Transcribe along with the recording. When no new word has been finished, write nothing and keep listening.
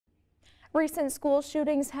Recent school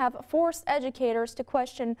shootings have forced educators to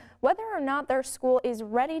question whether or not their school is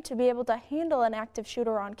ready to be able to handle an active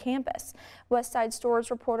shooter on campus. West Side Stories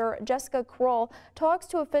reporter Jessica Croel talks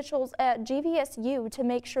to officials at GVSU to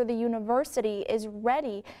make sure the university is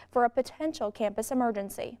ready for a potential campus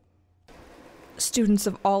emergency. Students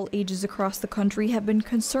of all ages across the country have been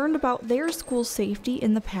concerned about their school safety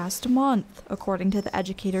in the past month. According to the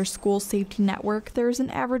Educators School Safety Network, there is an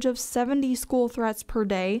average of 70 school threats per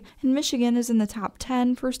day, and Michigan is in the top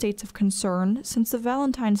 10 for states of concern since the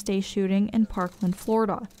Valentine's Day shooting in Parkland,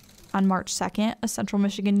 Florida. On March 2nd, a Central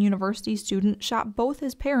Michigan University student shot both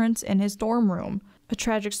his parents in his dorm room. A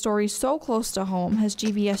tragic story so close to home has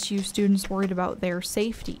GVSU students worried about their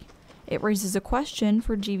safety. It raises a question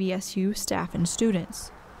for GVSU staff and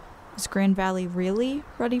students. Is Grand Valley really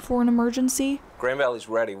ready for an emergency? Grand Valley's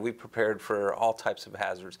ready. We prepared for all types of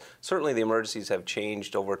hazards. Certainly the emergencies have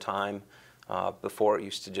changed over time. Before it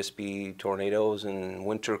used to just be tornadoes and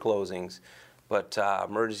winter closings, but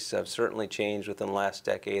emergencies have certainly changed within the last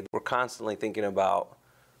decade. We're constantly thinking about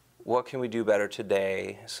what can we do better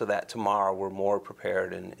today so that tomorrow we're more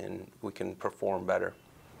prepared and we can perform better.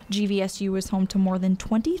 GVSU is home to more than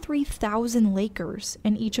 23,000 Lakers,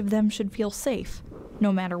 and each of them should feel safe,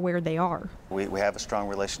 no matter where they are. We have a strong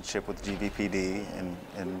relationship with GVPD,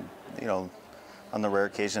 and you know, on the rare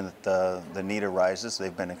occasion that the need arises,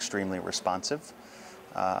 they've been extremely responsive.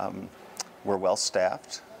 We're well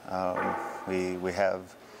staffed. We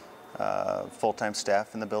have full-time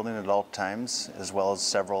staff in the building at all times, as well as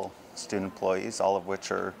several student employees, all of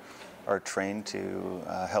which are trained to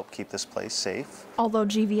help keep this place safe. Although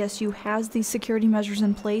GVSU has these security measures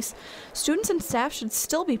in place, students and staff should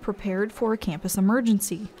still be prepared for a campus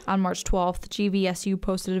emergency. On March 12th, GVSU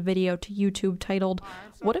posted a video to YouTube titled,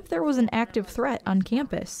 "What if there was an active threat on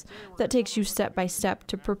campus?" that takes you step by step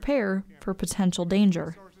to prepare for potential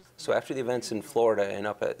danger. So after the events in Florida and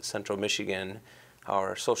up at Central Michigan,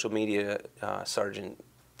 our social media sergeant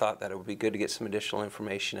thought that it would be good to get some additional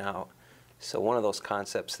information out. So one of those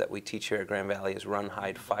concepts that we teach here at Grand Valley is run,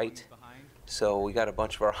 hide, fight. So we got a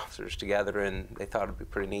bunch of our officers together, and they thought it'd be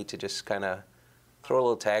pretty neat to just kind of throw a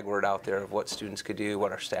little tag word out there of what students could do,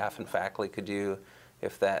 what our staff and faculty could do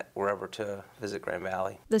if that were ever to visit Grand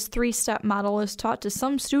Valley. This three-step model is taught to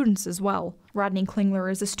some students as well. Rodney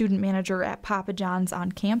Klingler is a student manager at Papa John's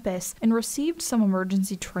on campus and received some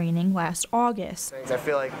emergency training last August. I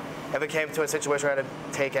feel like if it came to a situation where I had to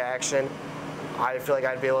take action, I feel like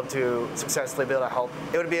I'd be able to successfully be able to help.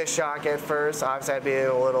 It would be a shock at first. Obviously, I'd be in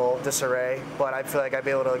a little disarray, but I feel like I'd be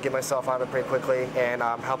able to get myself out of it pretty quickly and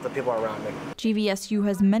help the people around me. GVSU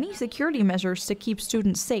has many security measures to keep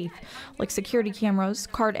students safe, like security cameras,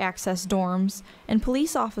 card access dorms, and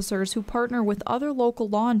police officers who partner with other local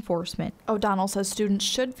law enforcement. O'Donnell says students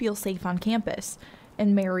should feel safe on campus,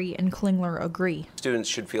 and Mary and Klingler agree. Students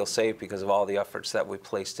should feel safe because of all the efforts that we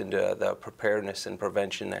placed into the preparedness and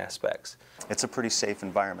prevention aspects. It's a pretty safe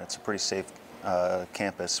environment. It's a pretty safe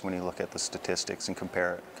campus when you look at the statistics and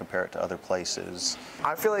compare it to other places.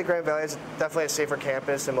 I feel like Grand Valley is definitely a safer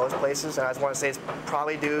campus than most places, and I just want to say it's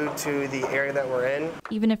probably due to the area that we're in.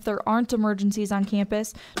 Even if there aren't emergencies on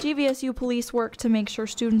campus, GVSU police work to make sure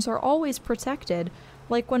students are always protected,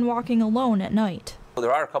 like when walking alone at night. Well,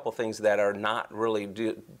 there are a couple things that are not really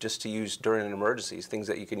just to use during an emergency, things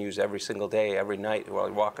that you can use every single day, every night while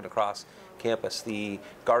you're walking across campus. The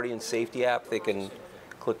Guardian Safety app, they can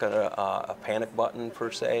click on a panic button per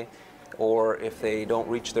se, or if they don't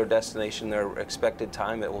reach their destination, their expected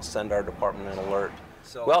time, it will send our department an alert.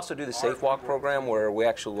 We also do the Safe Walk program where we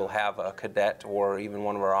actually will have a cadet or even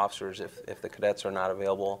one of our officers, if the cadets are not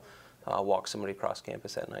available, walk somebody across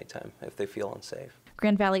campus at nighttime if they feel unsafe.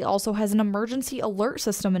 Grand Valley also has an emergency alert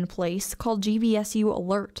system in place called GVSU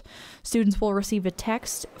Alert. Students will receive a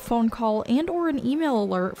text, phone call, and/or an email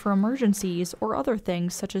alert for emergencies or other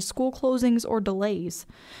things such as school closings or delays.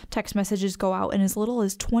 Text messages go out in as little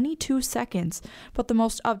as 22 seconds, but the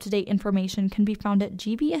most up-to-date information can be found at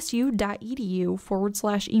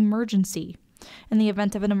gvsu.edu/emergency. In the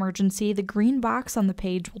event of an emergency, the green box on the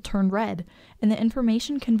page will turn red, and the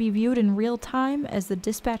information can be viewed in real time as the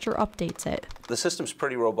dispatcher updates it. The system's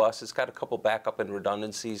pretty robust. It's got a couple backup and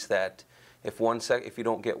redundancies that if you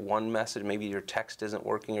don't get one message, maybe your text isn't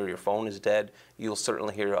working or your phone is dead, you'll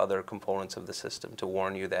certainly hear other components of the system to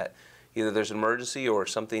warn you that either there's an emergency or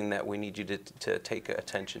something that we need you to take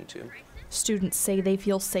attention to. Students say they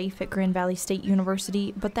feel safe at Grand Valley State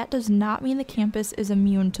University, but that does not mean the campus is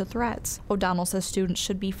immune to threats. O'Donnell says students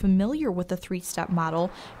should be familiar with the three-step model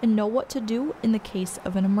and know what to do in the case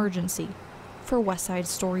of an emergency. For West Side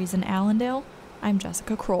Stories in Allendale, I'm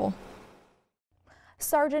Jessica Croel.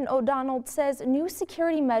 Sergeant O'Donnell says new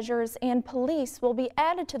security measures and police will be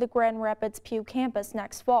added to the Grand Rapids Pew campus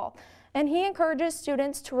next fall, and he encourages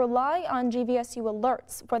students to rely on GVSU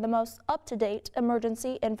alerts for the most up-to-date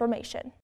emergency information.